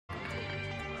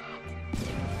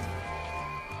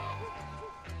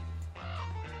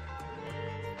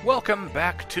Welcome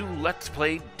back to Let's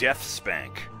Play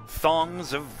DeathSpank,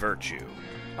 Thongs of Virtue.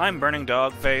 I'm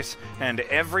BurningDogFace, and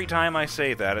every time I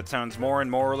say that, it sounds more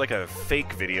and more like a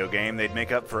fake video game they'd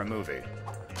make up for a movie.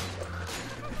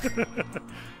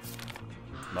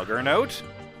 Mugger note?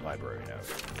 Library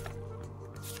note.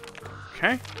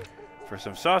 Okay. For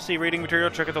some saucy reading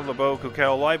material, check out the LeBeau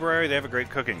Cuquel Library. They have a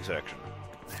great cooking section.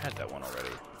 I had that one already.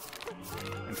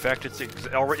 In fact, it's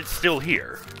still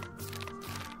here.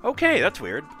 Okay, that's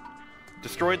weird.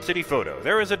 Destroyed city photo.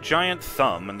 There is a giant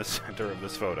thumb in the center of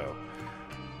this photo.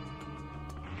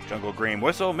 Jungle Green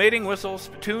whistle, mating whistle,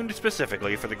 tuned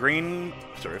specifically for the green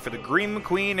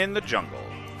queen in the jungle.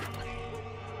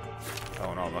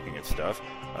 Oh no, I'm looking at stuff.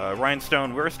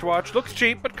 Rhinestone wristwatch looks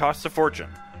cheap but costs a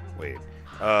fortune. Wait.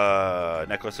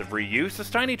 Necklace of reuse. This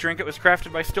tiny trinket was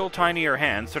crafted by still tinier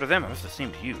hands, so to them it must have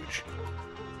seemed huge.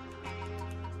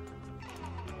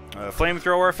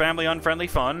 Flamethrower, family unfriendly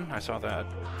fun. I saw that.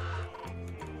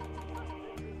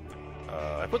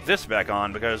 I put this back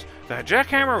on because the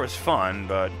jackhammer was fun,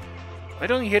 but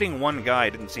only hitting one guy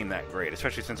didn't seem that great,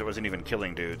 especially since it wasn't even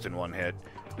killing dudes in one hit.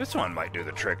 This one might do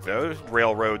the trick, though.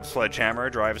 Railroad sledgehammer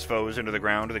drives foes into the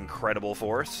ground with incredible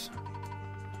force.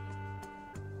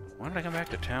 Why did I come back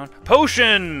to town?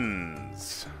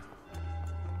 Potions!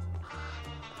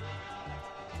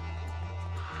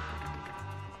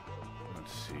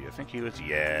 Let's see, I think he was...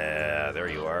 Yeah, there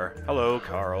you are. Hello,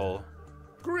 Carl.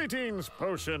 Greetings,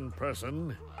 potion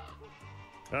person.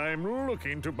 I'm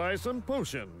looking to buy some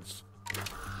potions.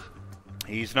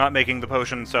 He's not making the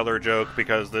potion seller joke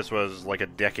because this was like a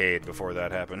decade before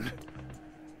that happened.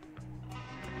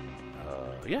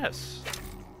 Yes.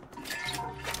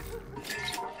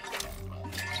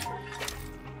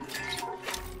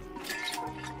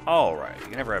 Alright, you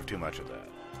can never have too much of that.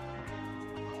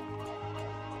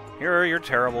 Here are your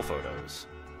terrible photos.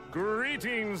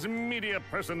 Greetings, media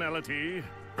personality.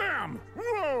 Bam!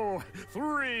 Whoa!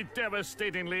 3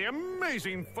 devastatingly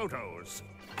amazing photos.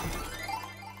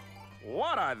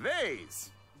 What are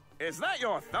these? Is that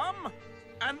your thumb?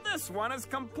 And this one is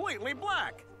completely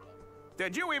black.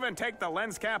 Did you even take the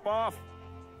lens cap off?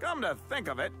 Come to think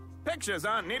of it, pictures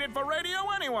aren't needed for radio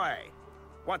anyway.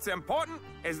 What's important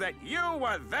is that you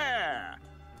were there.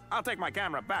 I'll take my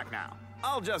camera back now.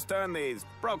 I'll just turn these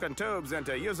broken tubes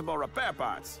into usable repair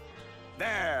parts.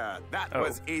 There, that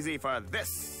was easy for this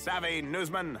savvy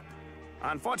newsman.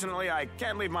 Unfortunately, I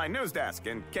can't leave my news desk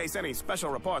in case any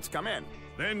special reports come in.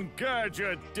 Then guard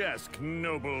your desk,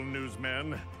 noble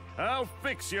newsman. I'll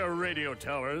fix your radio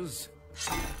towers.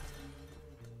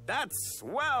 That's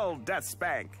swell,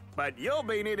 DeathSpank, but you'll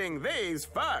be needing these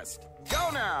first. Go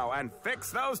now and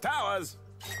fix those towers.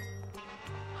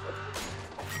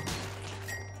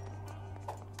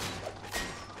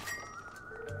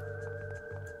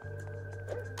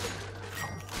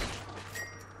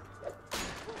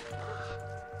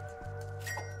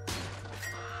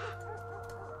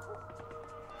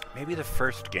 Maybe the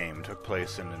first game took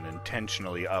place in an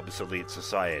intentionally obsolete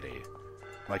society,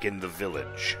 like in The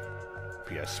Village.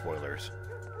 P.S. Spoilers.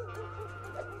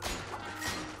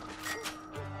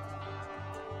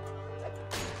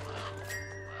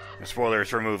 Spoilers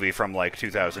for a movie from like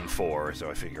 2004, so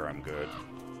I figure I'm good.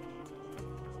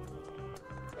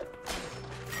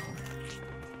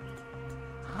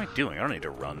 What am I doing? I don't need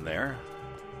to run there.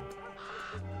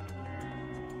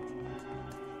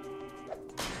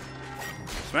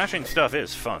 Smashing stuff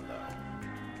is fun,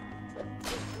 though.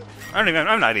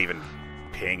 I'm not even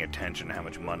paying attention to how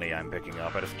much money I'm picking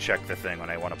up. I just check the thing when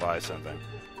I want to buy something.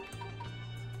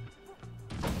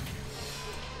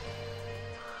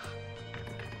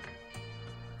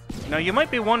 Now, you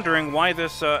might be wondering why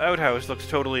this outhouse looks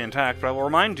totally intact, but I will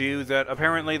remind you that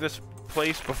apparently this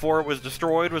place, before it was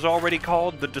destroyed, was already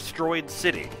called the Destroyed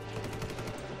City.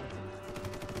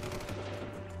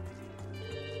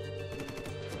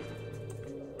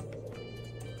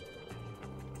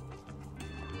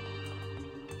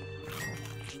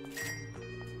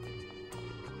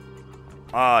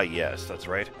 Ah, yes, that's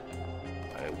right.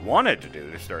 I wanted to do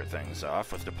to start things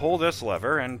off was to pull this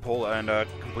lever and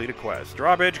complete a quest.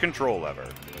 Drawbridge control lever.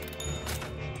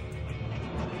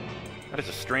 That is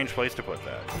a strange place to put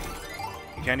that.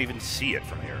 You can't even see it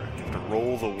from here. You have to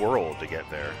roll the world to get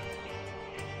there.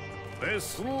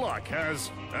 This lock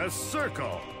has a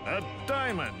circle, a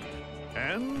diamond,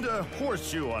 and a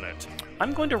horseshoe on it.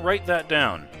 I'm going to write that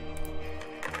down.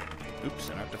 Oops,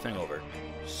 I knocked the thing over.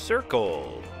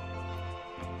 Circle.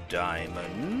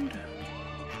 Diamond.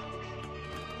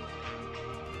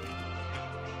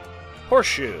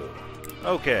 Horseshoe.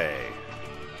 Okay.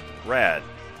 Rad.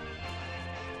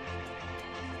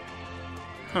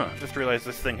 Huh, just realized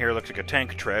this thing here looks like a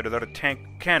tank tread without a tank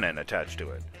cannon attached to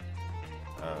it.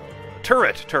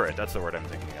 Turret! Turret, that's the word I'm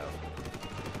thinking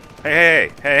of. Hey,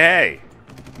 hey, hey, hey!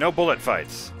 No bullet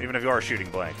fights, even if you are shooting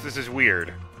blanks. This is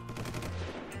weird.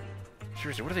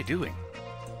 Seriously, what are they doing?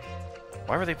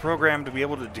 Why were they programmed to be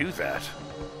able to do that?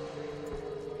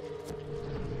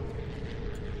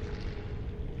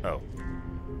 Oh.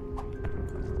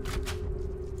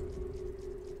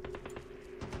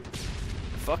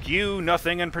 Fuck you,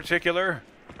 nothing in particular.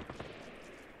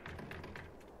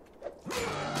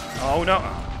 Oh no.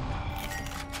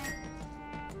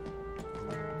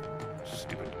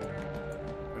 Stupid.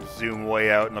 Zoom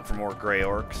way out and look for more gray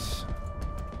orcs.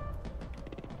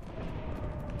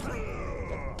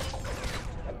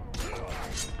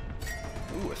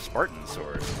 Ooh, a Spartan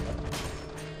sword.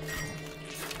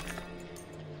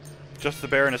 Just the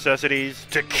bare necessities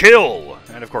to kill!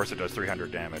 And of course it does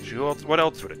 300 damage. What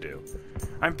else would it do?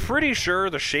 I'm pretty sure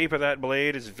the shape of that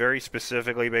blade is very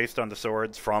specifically based on the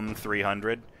swords from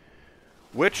 300,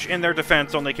 which, in their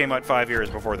defense, only came out 5 years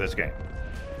before this game.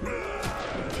 So,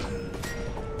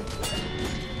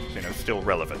 you know, still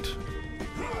relevant.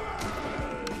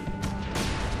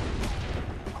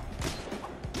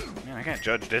 Man, I can't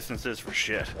judge distances for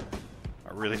shit.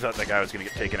 I really thought that guy was going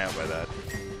to get taken out by that.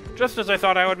 Just as I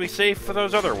thought I would be safe for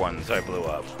those other ones I blew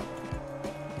up.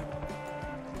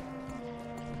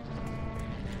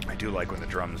 I do like when the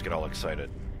drums get all excited.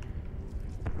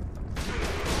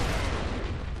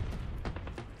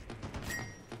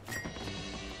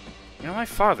 You know, my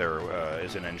father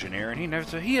is an engineer, and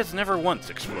he has never once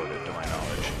exploded, to my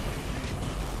knowledge.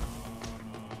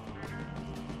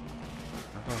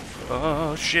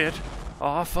 Oh, shit.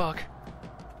 Oh, fuck.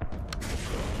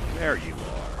 There you are.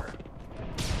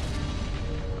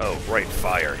 Oh, right,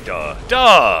 fire. Duh.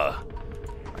 Duh!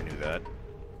 I knew that.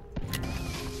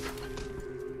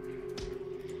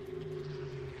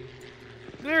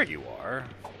 There you are.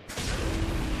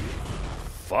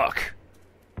 Fuck.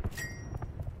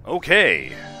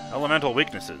 Okay. Elemental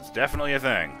weaknesses. Definitely a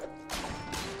thing.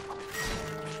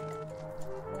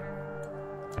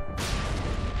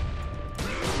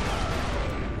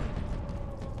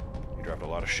 You dropped a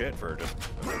lot of shit for just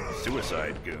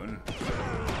suicide, goon.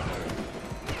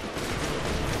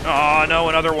 Aw, no,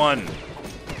 another one!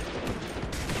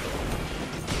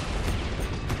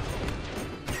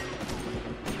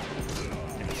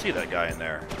 You can see that guy in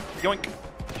there. Yoink!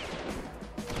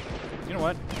 You know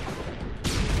what?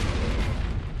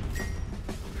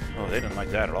 Oh, they didn't like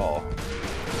that at all.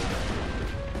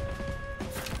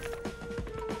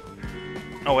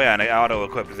 Oh yeah, and I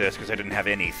auto-equipped this because I didn't have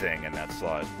anything in that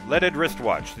slot. Leaded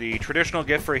wristwatch, the traditional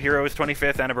gift for a hero's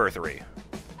 25th anniversary.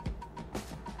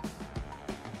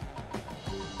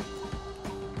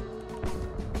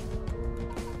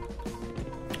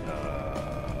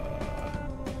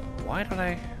 Why did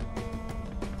I...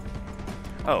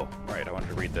 Oh, right, I wanted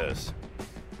to read this.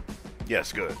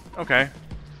 Yes, good. Okay.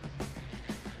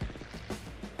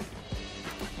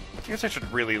 I guess I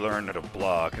should really learn how to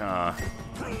block, huh?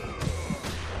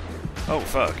 Oh,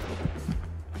 fuck.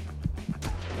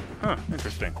 Huh,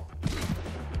 interesting.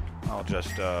 I'll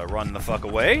just run the fuck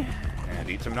away and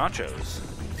eat some nachos.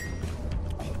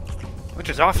 Which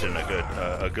is often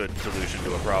a good solution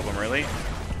to a problem, really.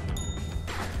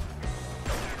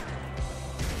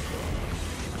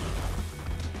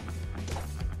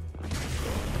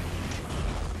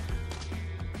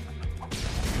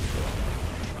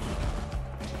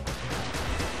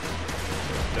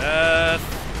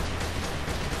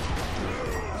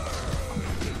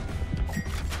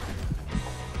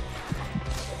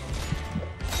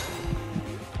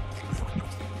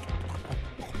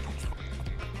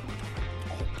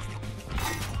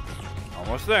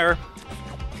 Almost there.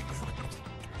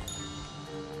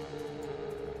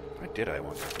 Why did I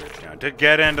want the bridge now? To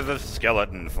get into the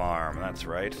skeleton farm, that's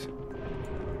right.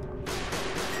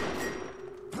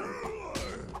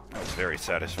 That's very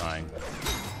satisfying.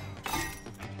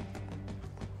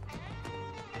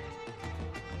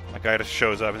 That guy just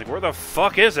shows up. He's like, where the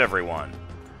fuck is everyone?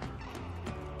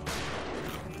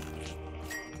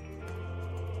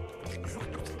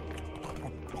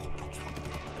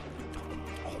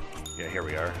 Yeah, here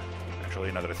we are.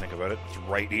 Actually, now that I think about it, it's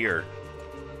right here.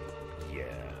 Yeah.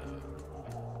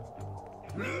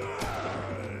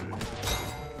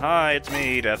 Hi, it's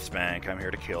me, DeathSpank. I'm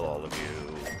here to kill all of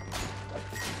you.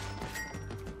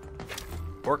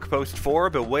 Orc Post 4,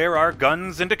 beware our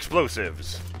guns and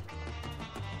explosives.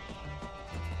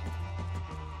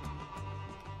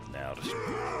 Now just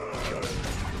kill it.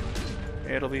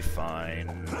 It'll be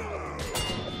fine.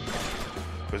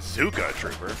 Bazooka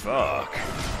trooper, fuck.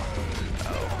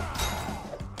 Oh.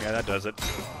 Yeah, that does it.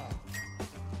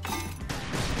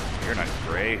 You're not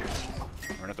gray.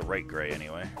 Or not the right gray,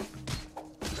 anyway.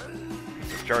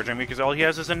 He's just charging me because all he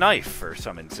has is a knife for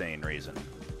some insane reason.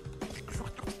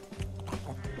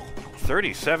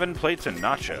 37 plates and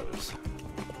nachos.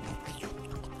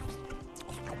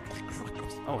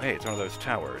 Oh, hey, it's one of those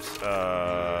towers.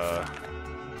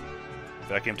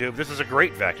 Vacuum tube. This is a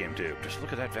great vacuum tube. Just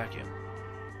look at that vacuum.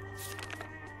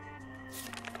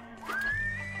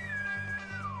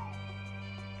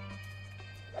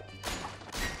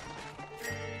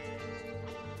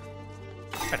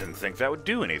 I didn't think that would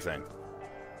do anything.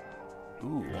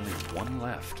 Ooh, only one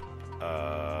left.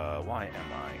 Why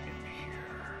am I in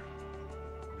here?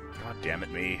 God damn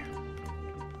it, me.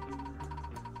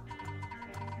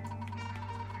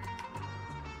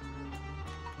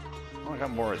 Well, I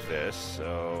got more of this,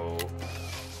 so...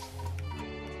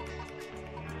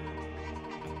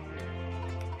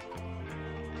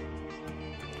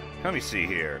 Let me see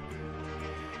here.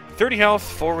 30 health,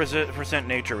 4%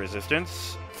 nature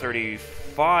resistance.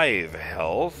 35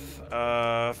 health,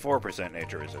 4%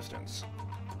 nature resistance.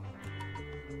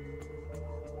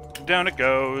 Down it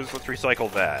goes. Let's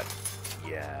recycle that.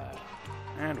 Yeah.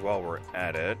 And while we're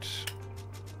at it...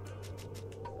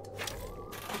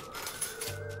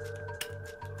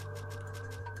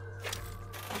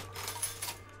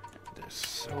 This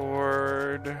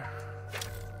sword...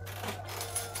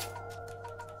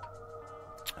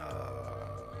 I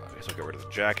guess I'll get rid of the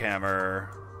jackhammer.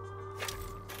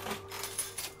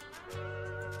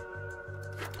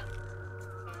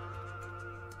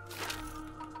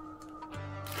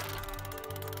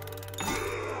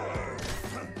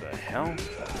 Hell?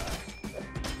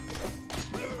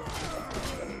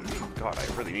 God, I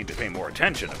really need to pay more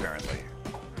attention, apparently.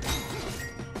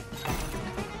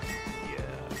 Yeah.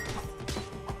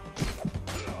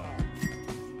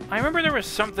 I remember there was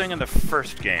something in the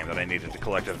first game that I needed to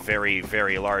collect a very,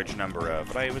 very large number of,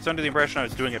 but I was under the impression I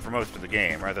was doing it for most of the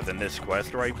game, rather than this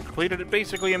quest, where I completed it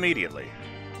basically immediately.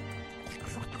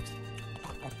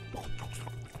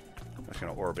 I'm just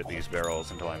gonna orbit these barrels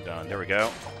until I'm done. There we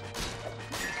go.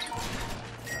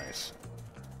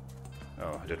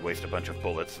 Oh, I did waste a bunch of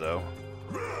bullets, though.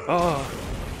 Oh,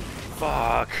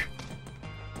 fuck.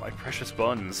 My precious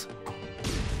buns.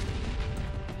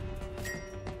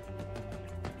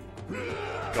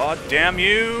 God damn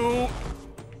you!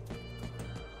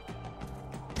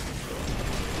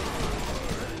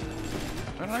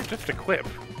 Why did I just equip?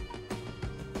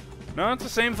 No, it's the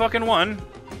same fucking one.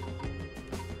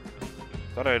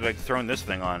 Thought I had, like, thrown this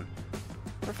thing on.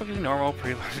 Perfectly normal,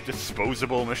 preloaded,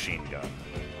 disposable machine gun.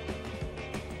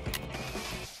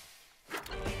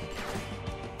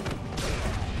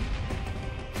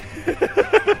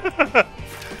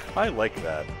 I like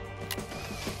that.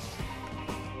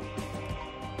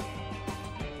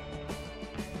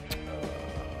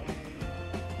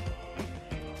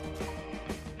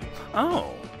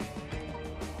 Oh.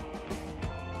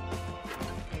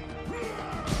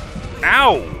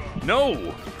 Ow! No!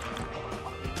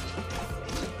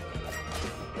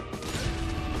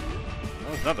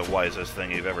 That was not the wisest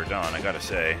thing you've ever done, I gotta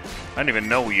say. I didn't even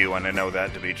know you, and I know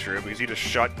that to be true, because you just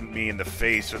shot me in the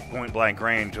face at point-blank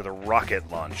range with a rocket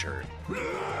launcher.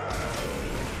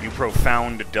 You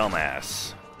profound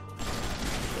dumbass.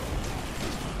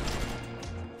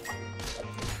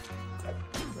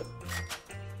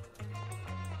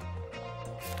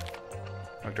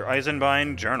 Dr.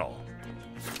 Eisenbein Journal.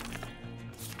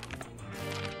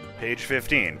 Page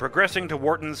 15. Progressing to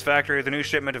Wharton's factory with a new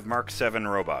shipment of Mark 7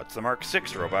 robots. The Mark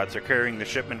 6 robots are carrying the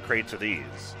shipment crates with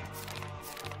ease.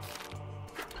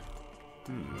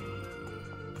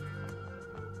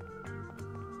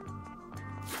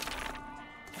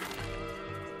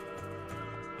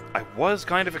 I was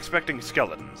kind of expecting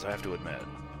skeletons, I have to admit.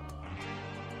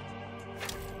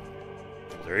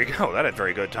 Well, there you go. That had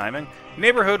very good timing.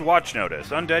 Neighborhood Watch Notice.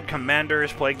 Undead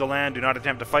Commanders plague the land. Do not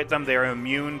attempt to fight them. They are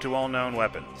immune to all known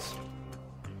weapons.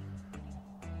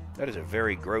 That is a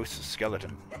very gross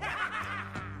skeleton.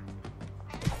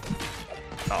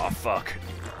 Aw, fuck.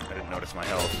 I didn't notice my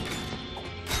health.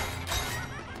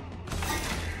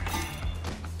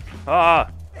 Ah!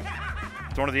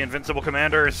 It's one of the invincible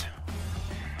commanders.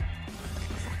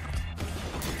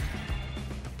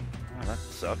 Oh, that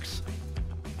sucks.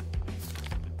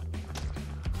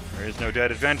 There is no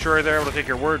dead adventurer there. We'll take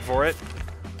your word for it.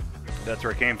 That's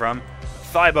where it came from.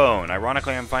 Thigh bone.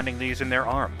 Ironically, I'm finding these in their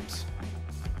arms.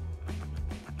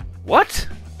 What?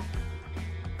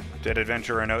 Dead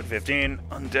adventurer note 15.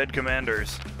 Undead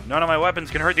commanders. None of my weapons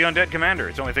can hurt the undead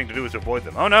commanders. The only thing to do is avoid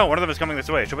them. Oh no, one of them is coming this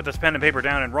way. I should put this pen and paper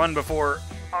down and run before...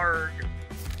 Arg.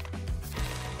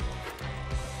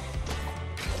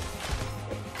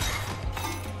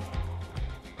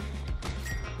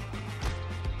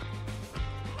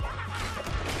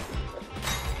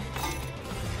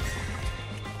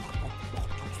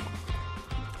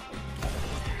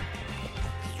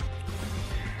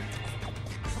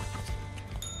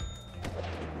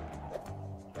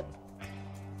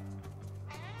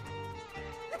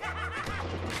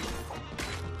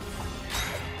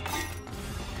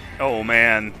 Oh,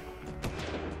 man.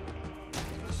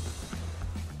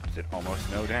 Did almost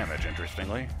no damage,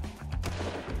 interestingly.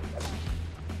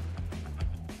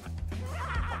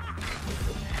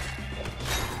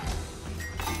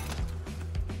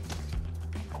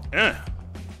 Ugh.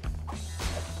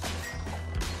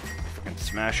 Fucking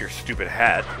smash your stupid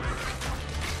hat.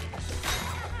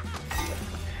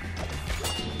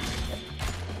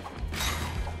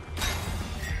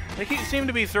 They seem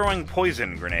to be throwing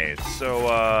poison grenades, so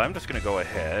I'm just gonna go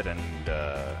ahead and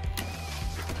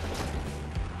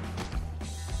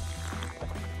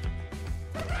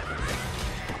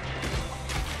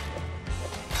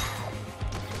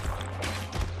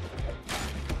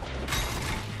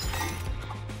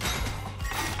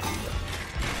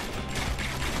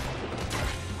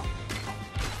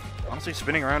honestly,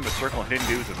 spinning around in a circle and hitting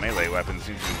dudes with melee weapons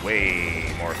seems to be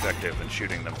way more effective than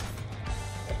shooting them.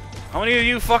 How many of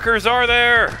you fuckers are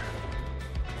there?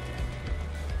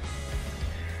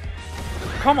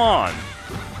 Come on!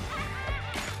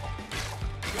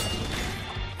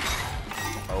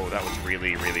 Oh, that was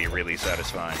really, really, really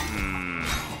satisfying.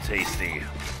 Mmm, tasty.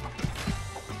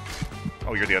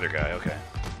 Oh, you're the other guy, okay.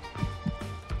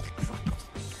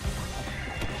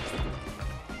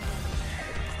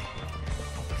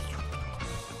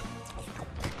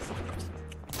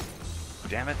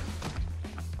 Damn it.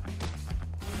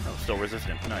 Oh, still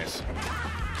resistant. Nice.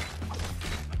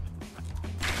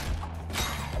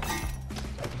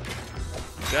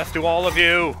 Death to all of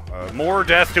you! More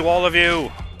death to all of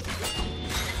you!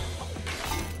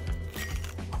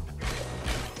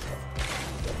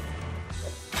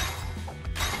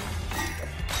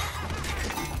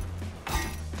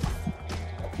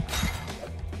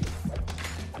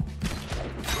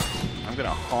 I'm gonna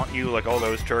haunt you like all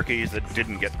those turkeys that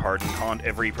didn't get pardoned. Haunt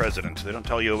every president. They don't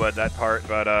tell you about that part,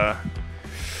 but,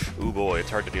 ooh boy, it's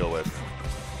hard to deal with.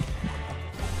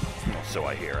 Well, so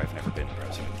I hear. I've never been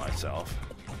president myself.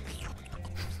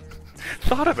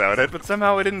 Thought about it, but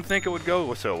somehow I didn't think it would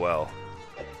go so well.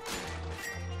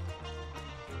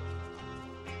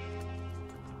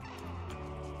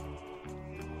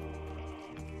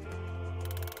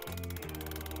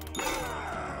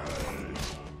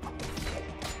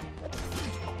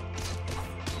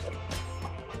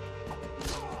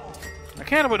 I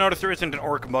can't help but notice there isn't an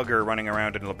orc mugger running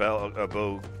around in a bow.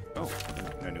 Oh,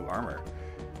 a new armor.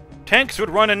 Tanks would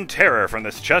run in terror from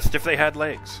this chest if they had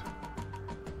legs.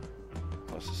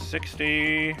 Plus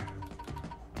 60.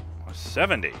 Plus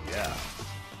 70, yeah.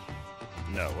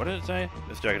 No, what did it say?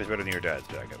 This jacket is better than your dad's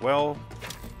jacket. Well,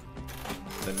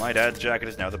 then my dad's jacket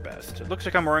is now the best. It looks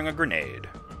like I'm wearing a grenade.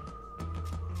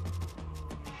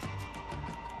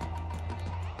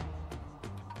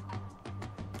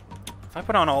 If I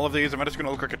put on all of these, am I just going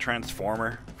to look like a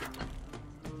transformer?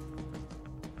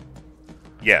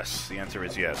 Yes, the answer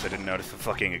is yes. I didn't notice the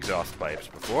fucking exhaust pipes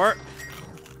before.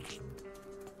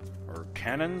 Or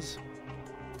cannons?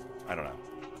 I don't know.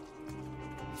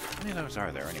 How many of those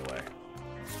are there anyway?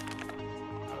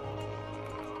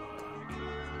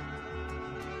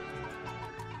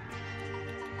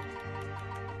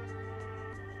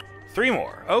 3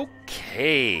 more.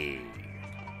 Okay.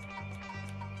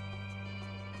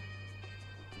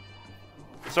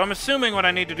 So I'm assuming what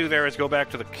I need to do there is go back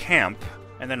to the camp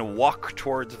and then walk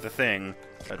towards the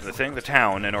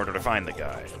town, in order to find the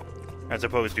guy, as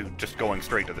opposed to just going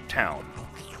straight to the town.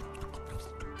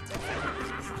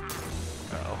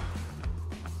 Uh-oh.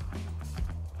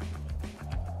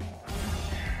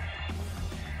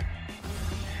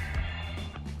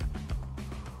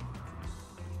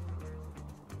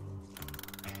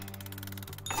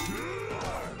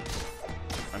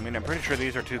 I mean, I'm pretty sure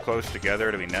these are too close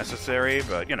together to be necessary,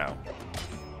 but, you know,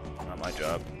 not my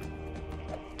job.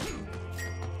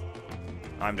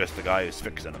 I'm just the guy who's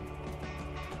fixing them.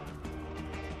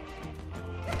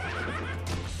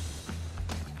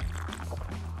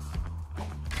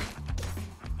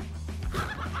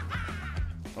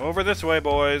 Over this way,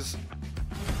 boys.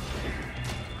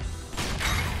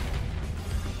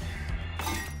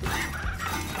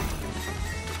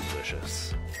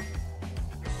 Delicious.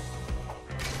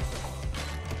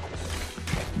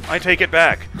 I take it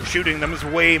back. Shooting them is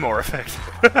way more effective.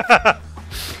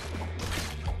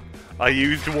 I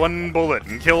used 1 bullet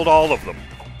and killed all of them.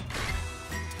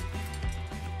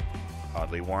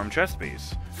 Oddly warm chest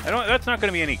piece. That's not going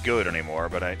to be any good anymore,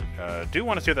 but I do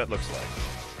want to see what that looks like.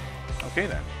 Okay,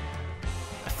 then.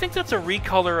 I think that's a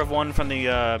recolor of one from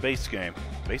the base game.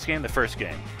 Base game? The first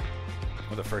game.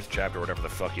 Or the first chapter, whatever the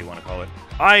fuck you want to call it.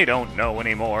 I don't know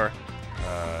anymore.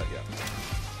 Yeah.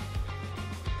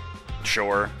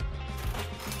 Sure.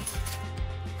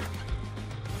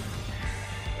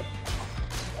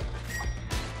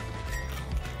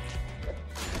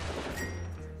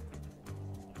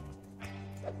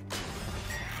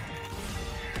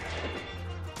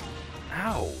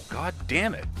 God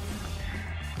damn it.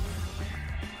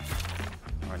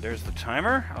 Alright, there's the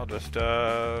timer. I'll just,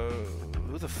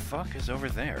 who the fuck is over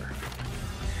there?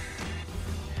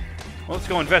 Well, let's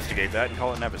go investigate that and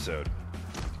call it an episode.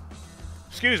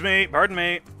 Excuse me, pardon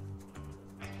me.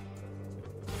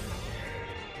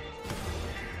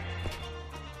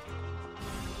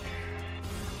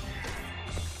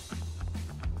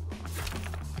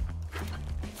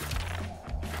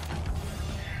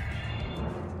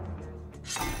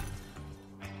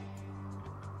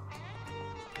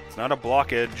 It's not a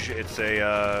blockage, it's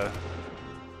a,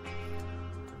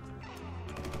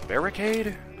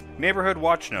 barricade? Neighborhood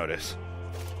watch notice.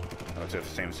 Oh, it's the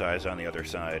same size on the other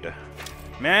side.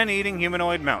 Man-eating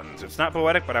humanoid mountains. It's not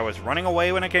poetic, but I was running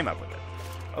away when I came up with it.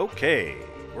 Okay,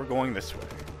 we're going this way.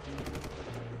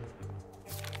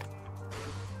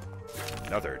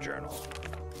 Another journal.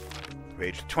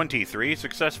 Page 23,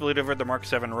 successfully delivered the Mark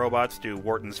 7 robots to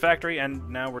Wharton's factory, and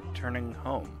now returning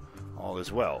home. All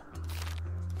is well.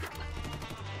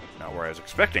 Not where I was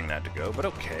expecting that to go, but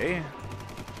okay.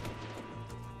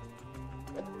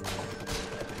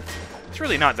 It's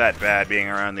really not that bad being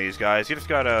around these guys. You just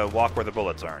gotta walk where the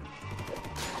bullets aren't.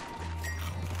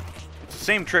 It's the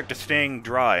same trick to staying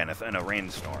dry in a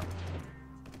rainstorm.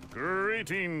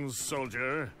 Greetings,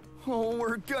 soldier. Oh,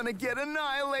 we're gonna get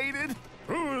annihilated.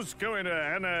 Who's going to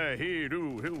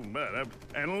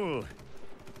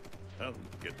I'll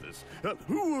get this.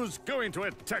 Who's going to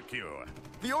attack you?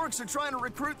 The orcs are trying to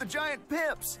recruit the giant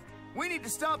pips. We need to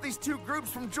stop these two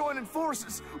groups from joining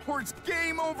forces, or it's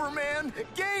game over, man.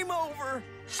 Game over.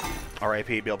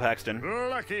 R.I.P. Bill Paxton.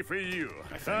 Lucky for you,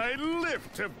 I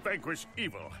live to vanquish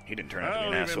evil. He didn't turn out to be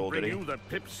an asshole, did he? I'll even bring you the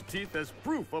pip's teeth as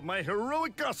proof of my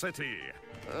heroicosity.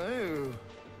 Oh,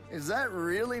 is that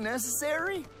really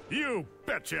necessary? You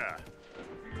betcha.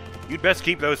 You'd best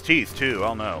keep those teeth, too,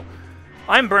 I'll know.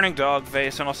 I'm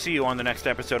BurningDogFace, and I'll see you on the next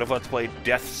episode of Let's Play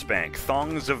DeathSpank,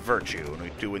 Thongs of Virtue, and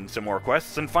we do in some more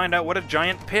quests and find out what a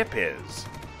giant pip is.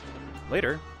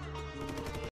 Later.